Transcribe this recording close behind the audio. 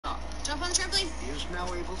on the trampoline? He is now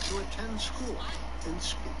able to attend school and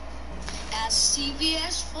speak. As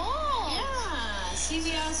CVS 4. Yeah,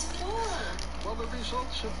 CVS 4. While the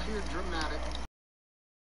results appear dramatic,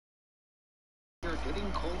 they're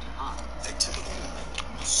getting cold hot. A typical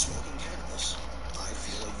moment smoking cannabis. I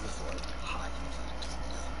feel a euphoric high.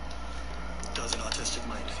 Does an autistic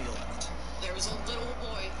mind feel that? There was a little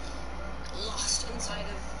boy lost inside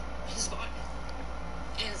of his body.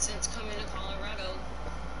 And since coming to Colorado,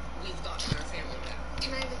 we've gotten our family back.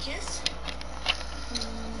 Can I have a kiss?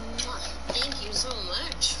 Thank you so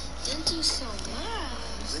much. Thank you so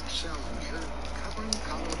much. Rick Salinger, covering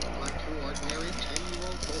college like your ordinary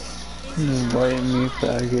 10-year-old boy. Invite me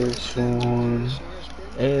back here soon.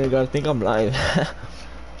 Hey, I gotta think I'm live.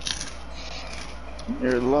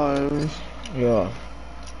 You're live. Yeah.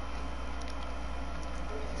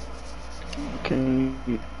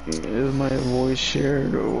 Is my voice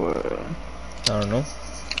shared or what? I don't know.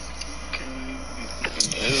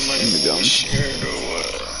 Is my voice shared or what?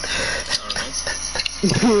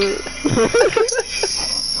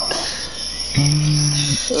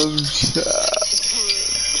 I'm sad.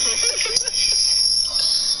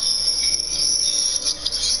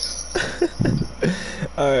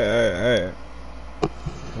 Alright.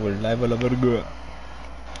 We're live all over the girl.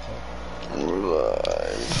 We're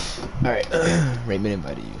live. Alright. Raymond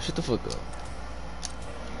invited you. Shut the fuck up.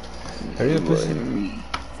 Hurry up, pussy.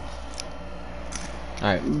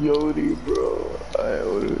 Alright. Yodie, bro.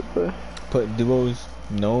 Alright, Put duos,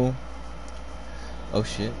 no. Oh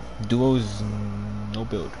shit. Duos, no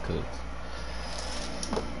build, cuz.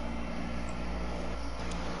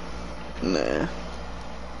 Nah.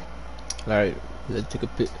 Alright, let's take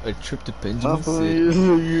a trip to Benjamin City.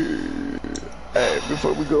 City. Alright,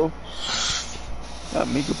 before we go, I'll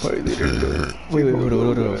make a party later. Wait,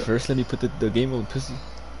 hold on. First, let me put the game on, pussy.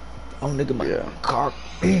 Oh, nigga, my car.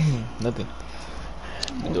 Nothing.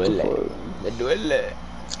 Me duele.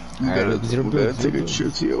 We gotta build, take a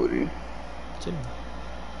trip to Yodie. Chill.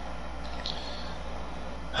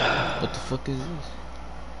 What the fuck is this?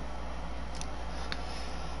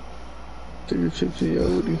 Take a trip to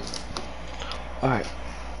Yodie. Alright,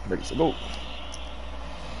 ready to go.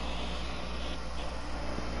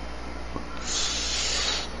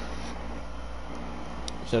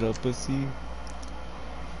 Shut up, pussy.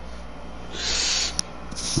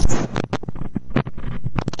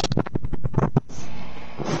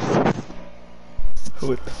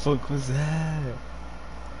 What the fuck was that?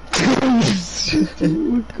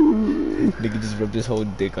 Nigga just rubbed his whole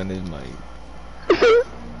dick on his mic.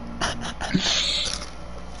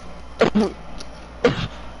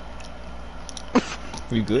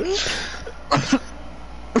 You good?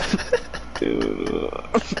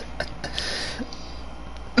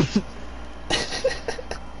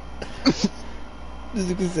 This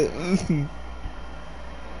nigga said,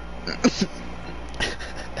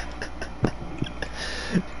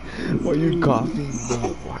 Why are you coughing, bro?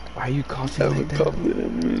 Why are you coughing like that?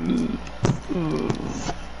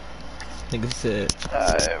 Nigga said,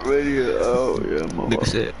 alright, ready? Oh, yeah, mama. Nigga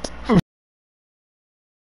said,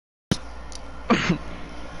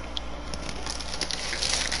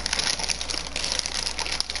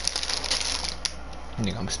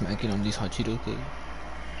 Nigga, I'm smacking on these hot Cheetos, cuz.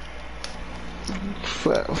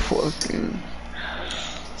 Fat fucking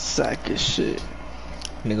sack of shit.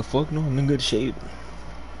 Nigga, fuck no, I'm in good shape.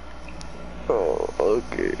 Oh,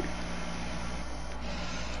 okay.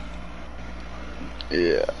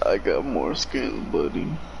 Yeah, I got more skins, buddy.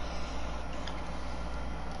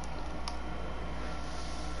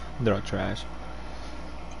 They're all trash.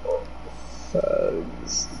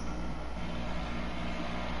 Facts.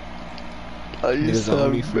 I used to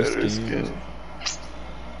have better skin.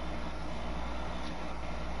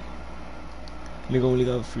 Nigga only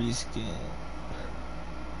got free skin.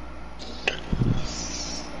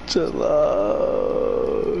 Chill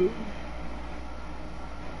out.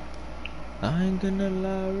 I ain't gonna lie,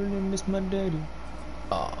 I really miss my daddy.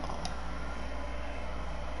 Aww.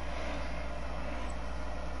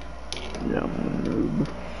 Yeah, I'm a noob.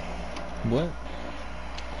 What?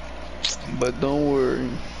 But don't worry.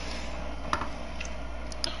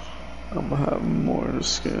 I'ma have more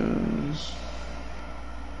skins.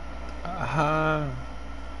 Aha.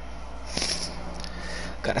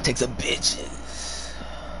 Gotta take some bitches.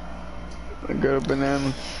 I got a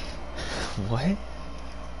banana. What?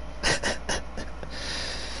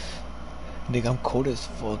 Nigga, I'm cold as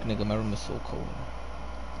fuck, nigga. My room is so cold.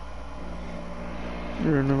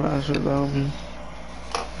 You're in the match without me.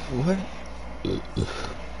 What?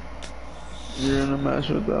 You're in a match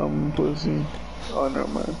without me, pussy. Oh, never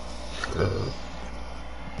mind.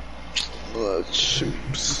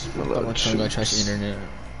 Chips. Panochon got trash internet.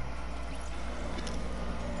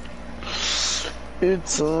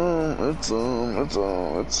 It's alright.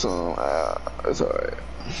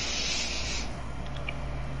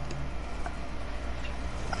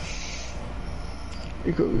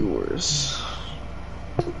 It could be worse.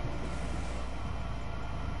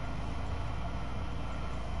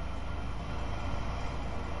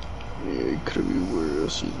 Yeah, it could be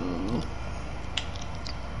worse, you know.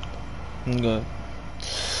 Okay.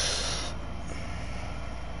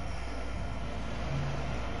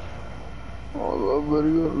 Oh,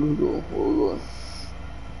 very good. Let's go. Hold on.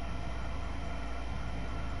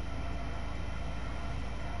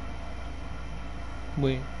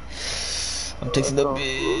 Wait. I'm texting the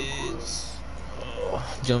bitch.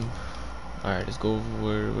 Oh, jump. Alright, let's go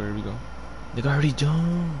where do we go? Nigga already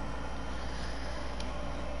jumped.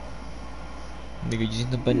 Nigga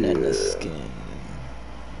using the banana skin.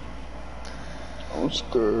 I'm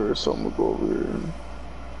scared, so I'm gonna go over here.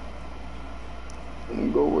 I'm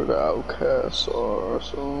gonna go where the outcasts are,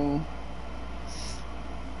 so.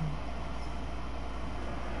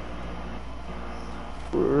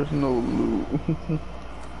 There's no loot.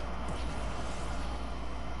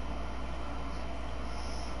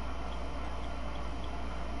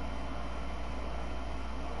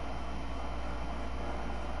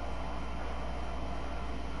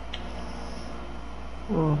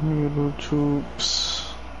 Oh, here the troops.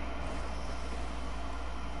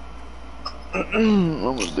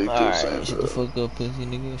 I'm addicted to Alright, shut the fuck up, pussy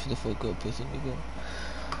nigga. Shut the fuck up, pussy nigga.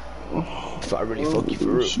 If I really fuck you for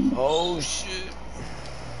real. Oh shit.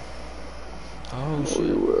 Oh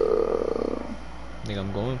shit. Nigga,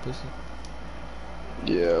 I'm going, pussy.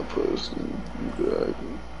 Yeah, pussy.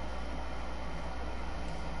 Exactly.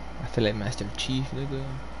 I feel like Master Chief, nigga.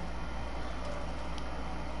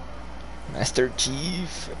 Master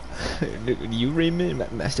Chief. Nigga, you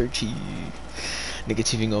Raymond? Master Chief. Nigga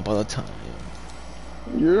chiefing up all the time.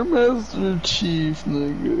 You're Master Chief,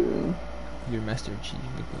 nigga. You're Master Chief,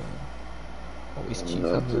 nigga. Always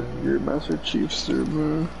chiefing. You're Master Chiefster,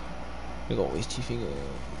 bro. Nigga always chiefing up.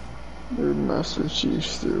 You're Master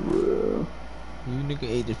Chiefster, bro. You nigga,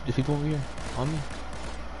 hey, there's people over here. On me.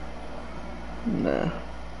 Nah.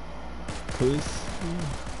 Pussy.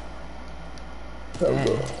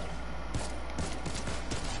 Damn.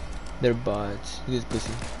 They're bots. Look at this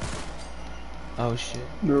pussy. Oh shit.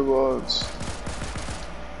 They're bots.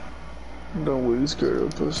 Don't really scared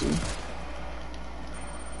of pussy.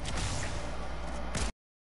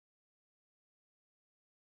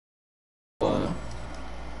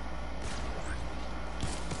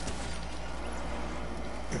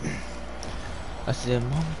 I said,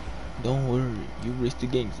 Mom, don't worry. You risk the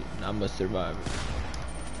games. I'm a survivor.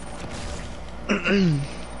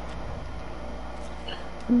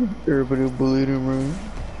 Everybody bullied him, right?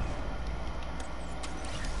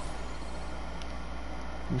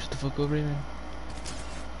 Shut the fuck up, Raymond.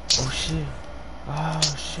 Oh shit. Oh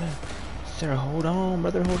shit. Sarah, hold on,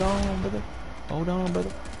 brother. Hold on, brother. Hold on,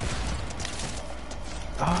 brother.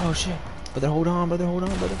 Oh shit. Brother, hold on, brother. Hold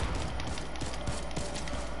on, brother.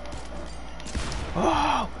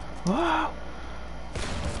 Oh! Oh!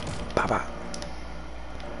 Baba.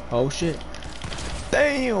 Oh shit.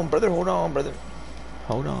 Damn, brother. Hold on, brother.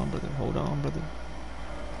 Hold on, brother. Hold on, brother.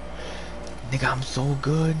 Nigga, I'm so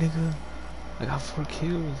good, nigga. I got 4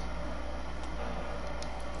 kills.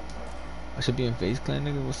 I should be in FaZe Clan,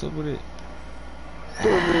 nigga. What's up with it?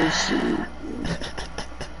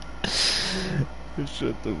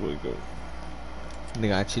 Shut the fuck up.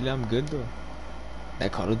 Nigga, actually, I'm good though.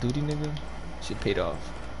 That Call of Duty, nigga, shit paid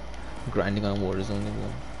off. Grinding on Warzone,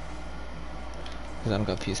 nigga. Cause I don't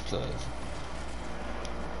got PS Plus.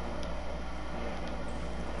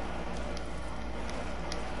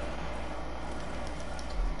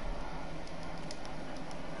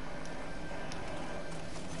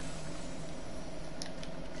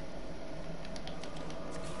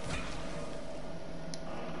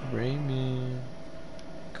 Raymond,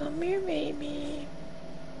 come here, baby.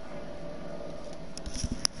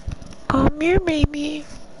 Come here, baby.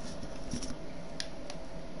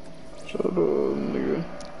 Shut up, nigga.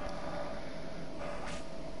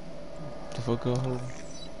 The fuck up, ho.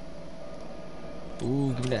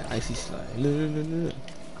 Ooh, give me that icy slide. Look, look, look, look.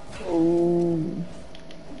 Oh.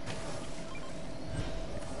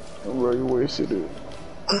 I already wasted it.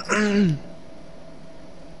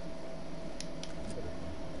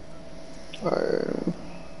 Alright.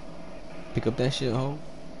 Pick up that shit, ho.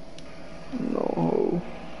 No, ho.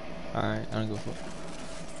 Alright, I don't give a fuck.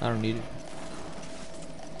 I don't need it.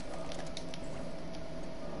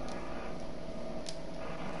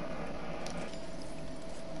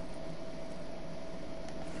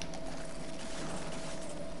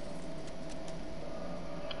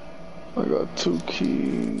 I got 2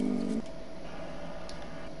 keys.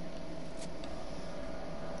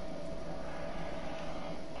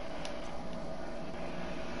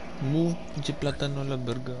 Move, pinche plátano a la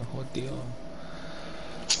verga, jodido.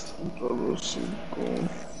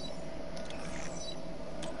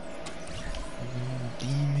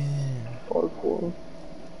 Demon. Parkour.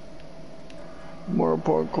 More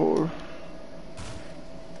parkour.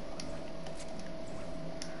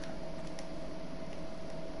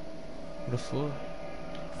 What the fuck?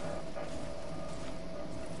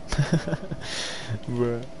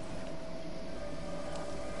 Bruh.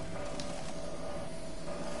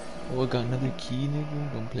 Oh, I got another key,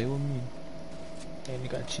 nigga. Don't play with me. Hey,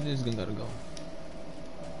 nigga, China's gonna gotta go.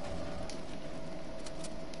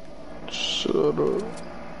 Shut up.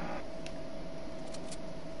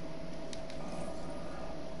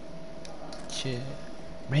 Shit.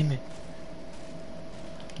 Raymond.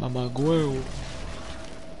 Mama Guero.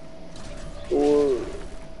 What?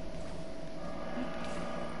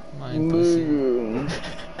 My pussy. Nigga.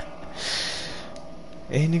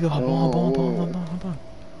 Hey, nigga, hop on.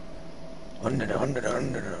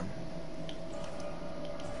 Under.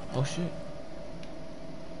 Oh, shit.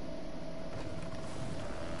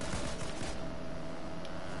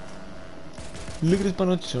 Look at this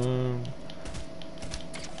Panochon.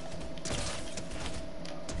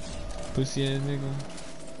 Pussy ass nigga.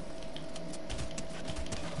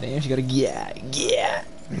 Damn, she gotta yeah.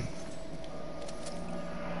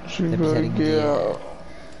 She gotta get out.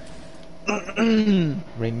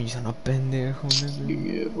 Raymond, you son of pendejo, nigga.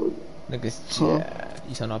 Yeah, but... Nigga,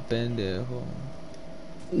 you son of pendejo.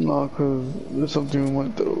 Nah, cause there's something we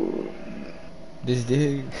went through. This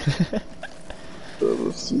dick.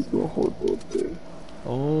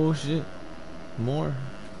 Oh shit. More.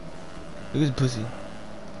 Look at this pussy.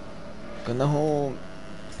 Gonna home.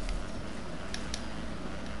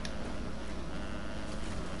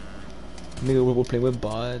 Nigga, we're playing with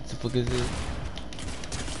bots. The fuck is it?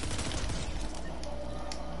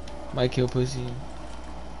 My kill pussy.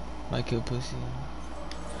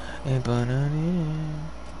 And banana.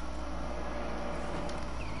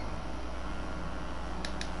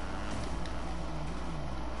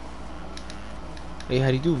 Hey, how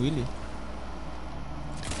do you do, really?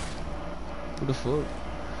 What the fuck?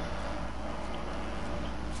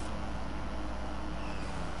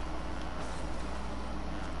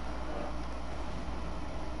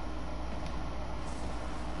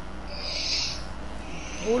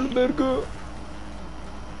 Oh, verga!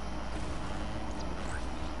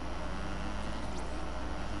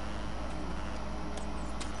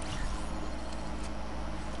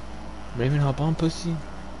 Raymond, hop on, pussy.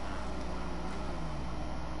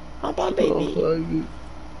 Hop on, baby.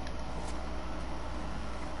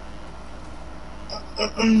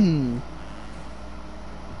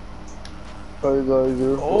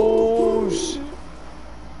 Oh shit.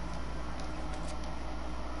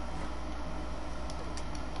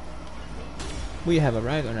 We have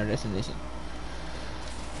arrived on our destination.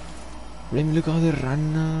 Raymond, look how they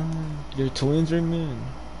run now. They're twins, Raymond.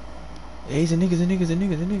 Hey, he's a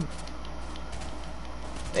nigga.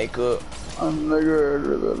 Hey, good. I'm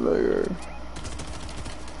nigger.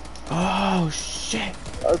 Oh shit.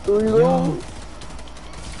 I threw you though.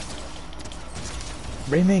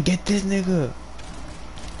 Raymond, get this nigga.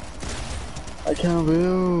 I can't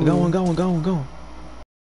build. Go.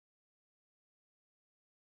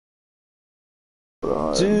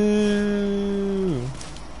 Dude.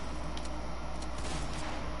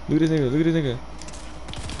 Look at this nigga.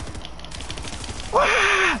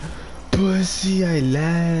 Ah! Pussy, I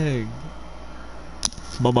lag.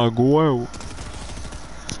 Mama go.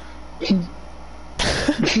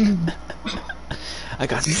 I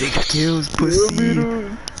got 6 kills, pussy.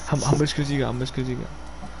 How much kills you got?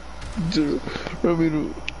 Dude,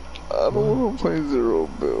 Ramiro, I don't want to play 0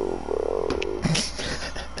 build, bro.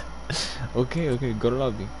 Okay, go to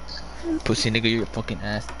lobby. Pussy nigga, you're a fucking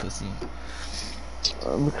ass, pussy.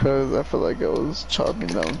 Because I feel like I was chopping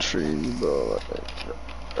down trees, bro.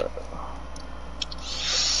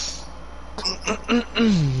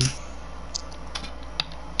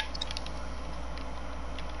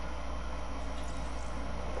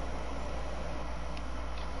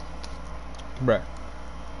 Bruh.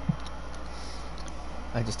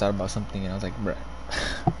 I just thought about something and I was like, bruh.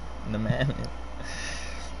 The man.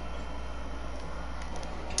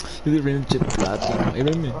 Look at random chip platinum. Hey,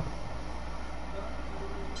 Raymond.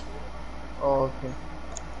 Oh, okay.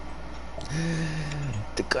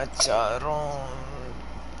 Te cacharon.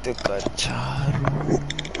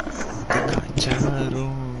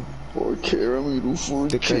 Okay, Ramiro,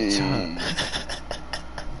 4K.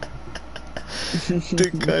 Te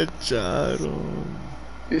cacharon.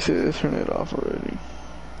 You said turn it off already.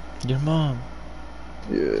 Your mom.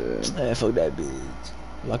 Yeah. Fuck that bitch.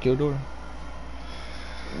 Lock your door.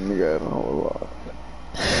 Nigga, I don't know a lot.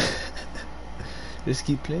 Just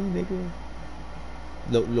keep playing, nigga.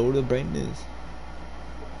 Lower the brightness.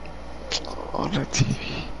 On the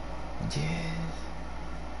TV. Yes.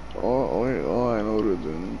 All I know to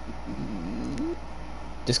do.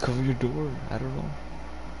 Just cover your door. I don't know.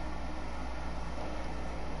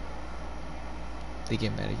 They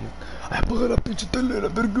get mad at you. Apaga la pinche tele, la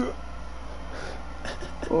verga.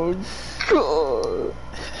 Oh god.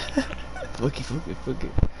 Fuck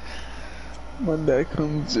it. My dad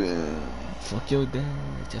comes in. Fuck your dad,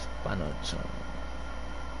 just Panochon.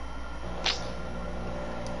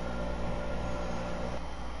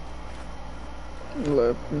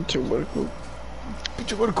 La pinche barco.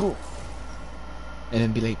 Pinche barco. And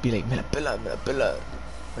then be like, me la pela. Me la pela.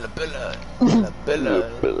 Me la pela. Me la pela.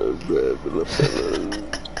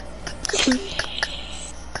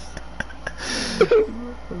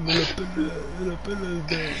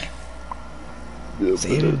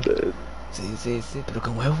 Sí, pero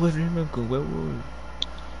con huevos, hermano, con huevos.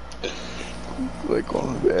 Like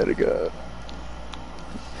con verga.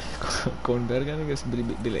 Con verga, niggas, be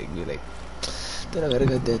like, te la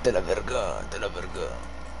verga. De la verga.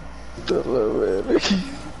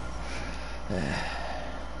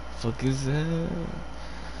 Fuck is that?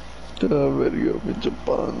 De la verga, pinche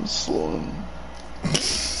panzón.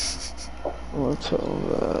 What's all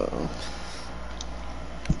that?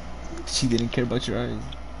 She didn't care about your eyes.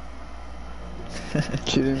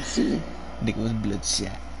 She didn't see. Nigga was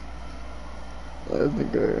bloodshot. I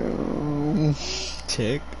think I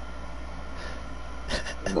Check.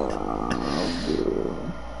 Nah, bro.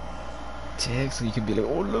 Check, so you can be like,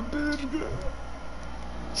 oh la verga.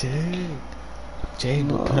 Check,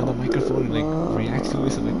 but put on the microphone and like react to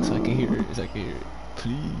it so I can hear it.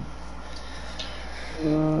 Please.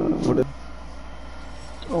 For the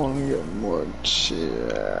I wanna get more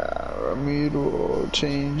shit. Ramiro,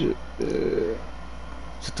 change it.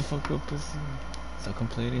 shut the fuck up, pussy. Stop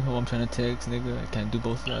complaining, ho. I'm trying to text, nigga. I can't do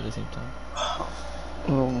both of that at the same time.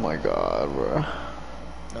 Oh my god, bro.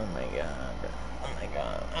 Oh my god.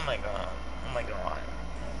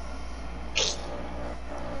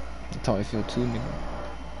 That's how I feel too, nigga.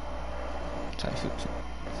 That's how I feel too.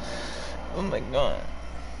 Oh my god.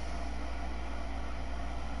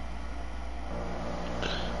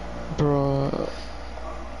 Bro.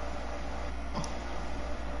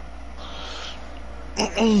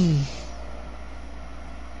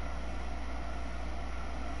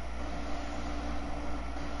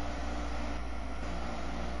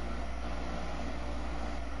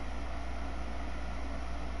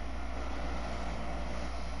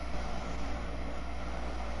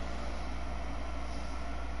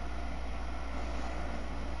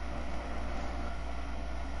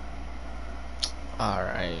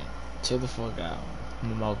 Alright. Chill the fuck out.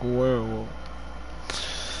 I'm about to go werewolf.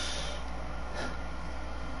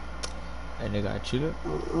 Hey nigga, I chill it.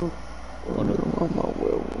 On my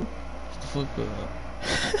werewolf. Shut the fuck up.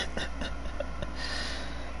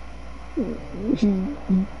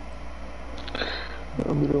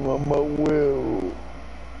 I'm on my werewolf.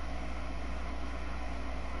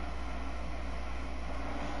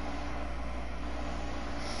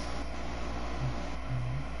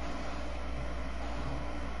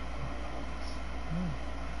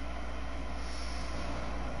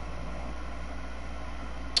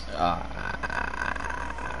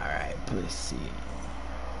 Alright, pussy.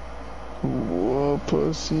 What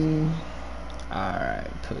pussy?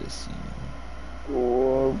 Alright, pussy.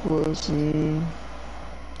 What pussy?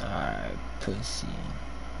 Alright, pussy.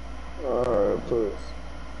 Alright, pussy.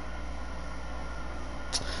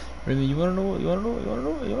 Remy, you wanna know what?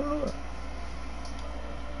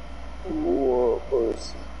 What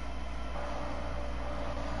pussy?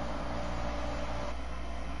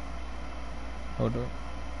 Hold up.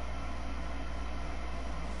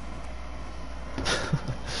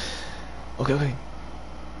 Okay.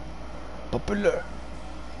 Popular.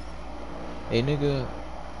 Hey nigga,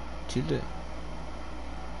 chill it.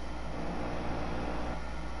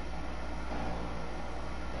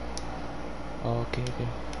 Okay.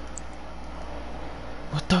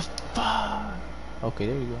 What the fuck? Okay,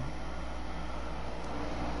 there you go.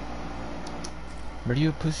 Where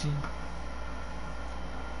you, pussy?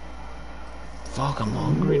 Fuck, I'm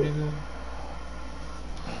hungry, nigga.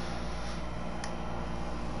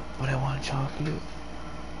 But I want chocolate.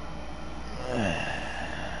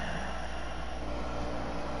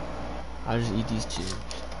 I'll just eat these chips.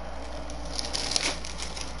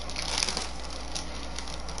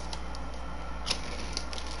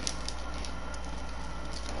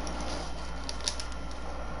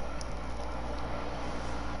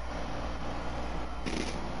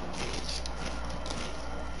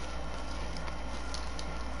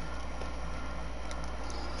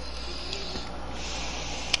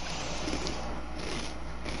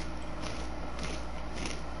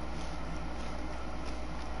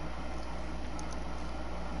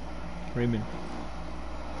 Raymond,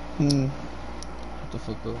 Hmm. what the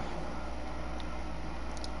fuck up?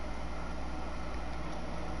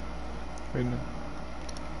 Raymond,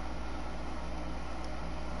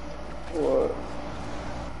 What?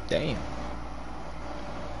 damn.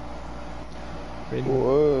 Raymond,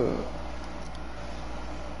 What?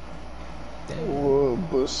 damn.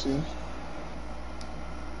 What, pussy?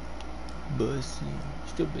 Bussy,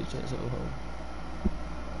 still bitch ass ho ho.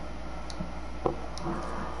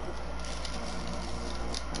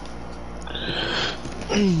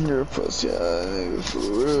 You're a pussy ass nigga for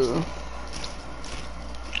real.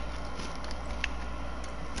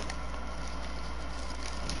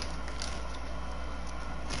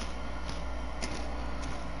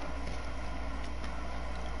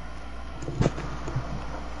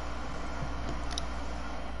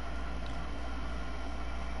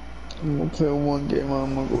 I'm gonna play one game,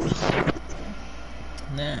 I'm gonna go to sleep.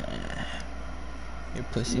 Nah, you're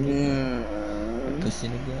pussy nigga. Yeah. You're pussy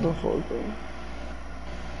The nigga. fuck up.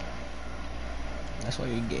 That's why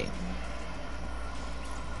you're gay.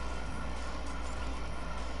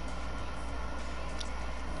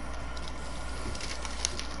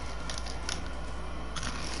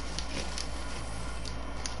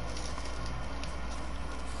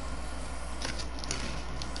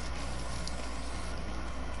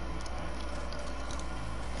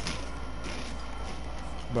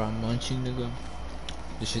 Bro, I'm munching nigga.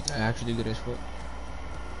 This shit's actually good as fuck.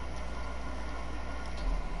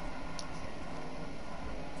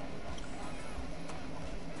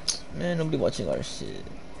 Man, nobody watching our shit.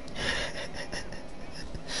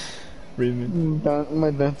 Raymond.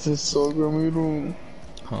 My dance is so good,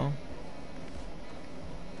 Huh?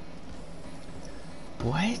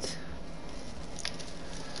 What?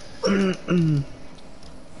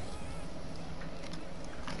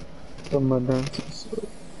 my dance is so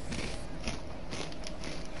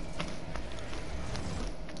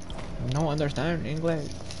No understand English.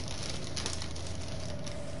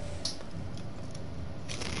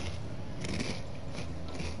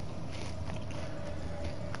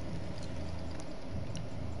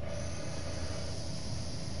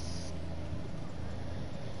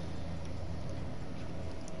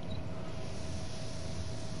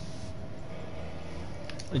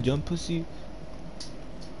 A jump pussy?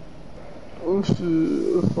 Oh shit,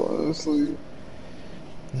 I'm falling asleep.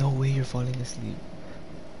 No way you're falling asleep.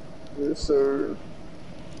 Yes, sir.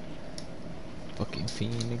 Fucking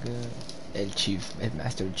fiend nigga. El Chief, El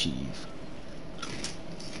Master Chief.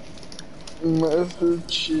 Master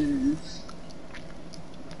Chief.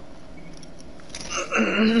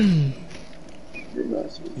 Your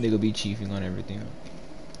master. Nigga be chiefing on everything.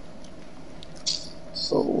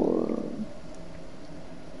 So,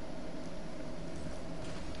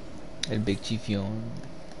 El Big Chifion.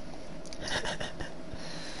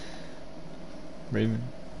 Raymond.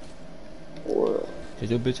 what? Shut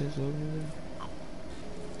your bitch ass up, nigga.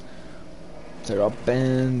 Será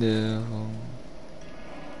pendejo.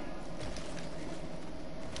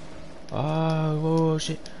 Ah, whoa,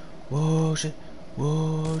 shit. Whoa, shit.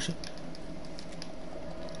 Whoa, shit.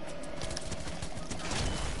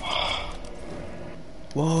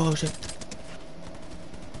 Whoa, shit.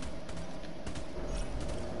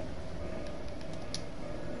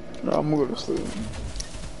 No, I'm gonna go to sleep.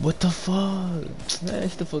 What the fuck? Man,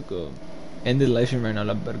 shut the fuck up. End the live stream right now,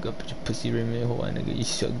 la verga. Pussy Raymond, nigga. You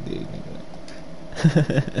suck dick,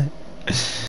 nigga.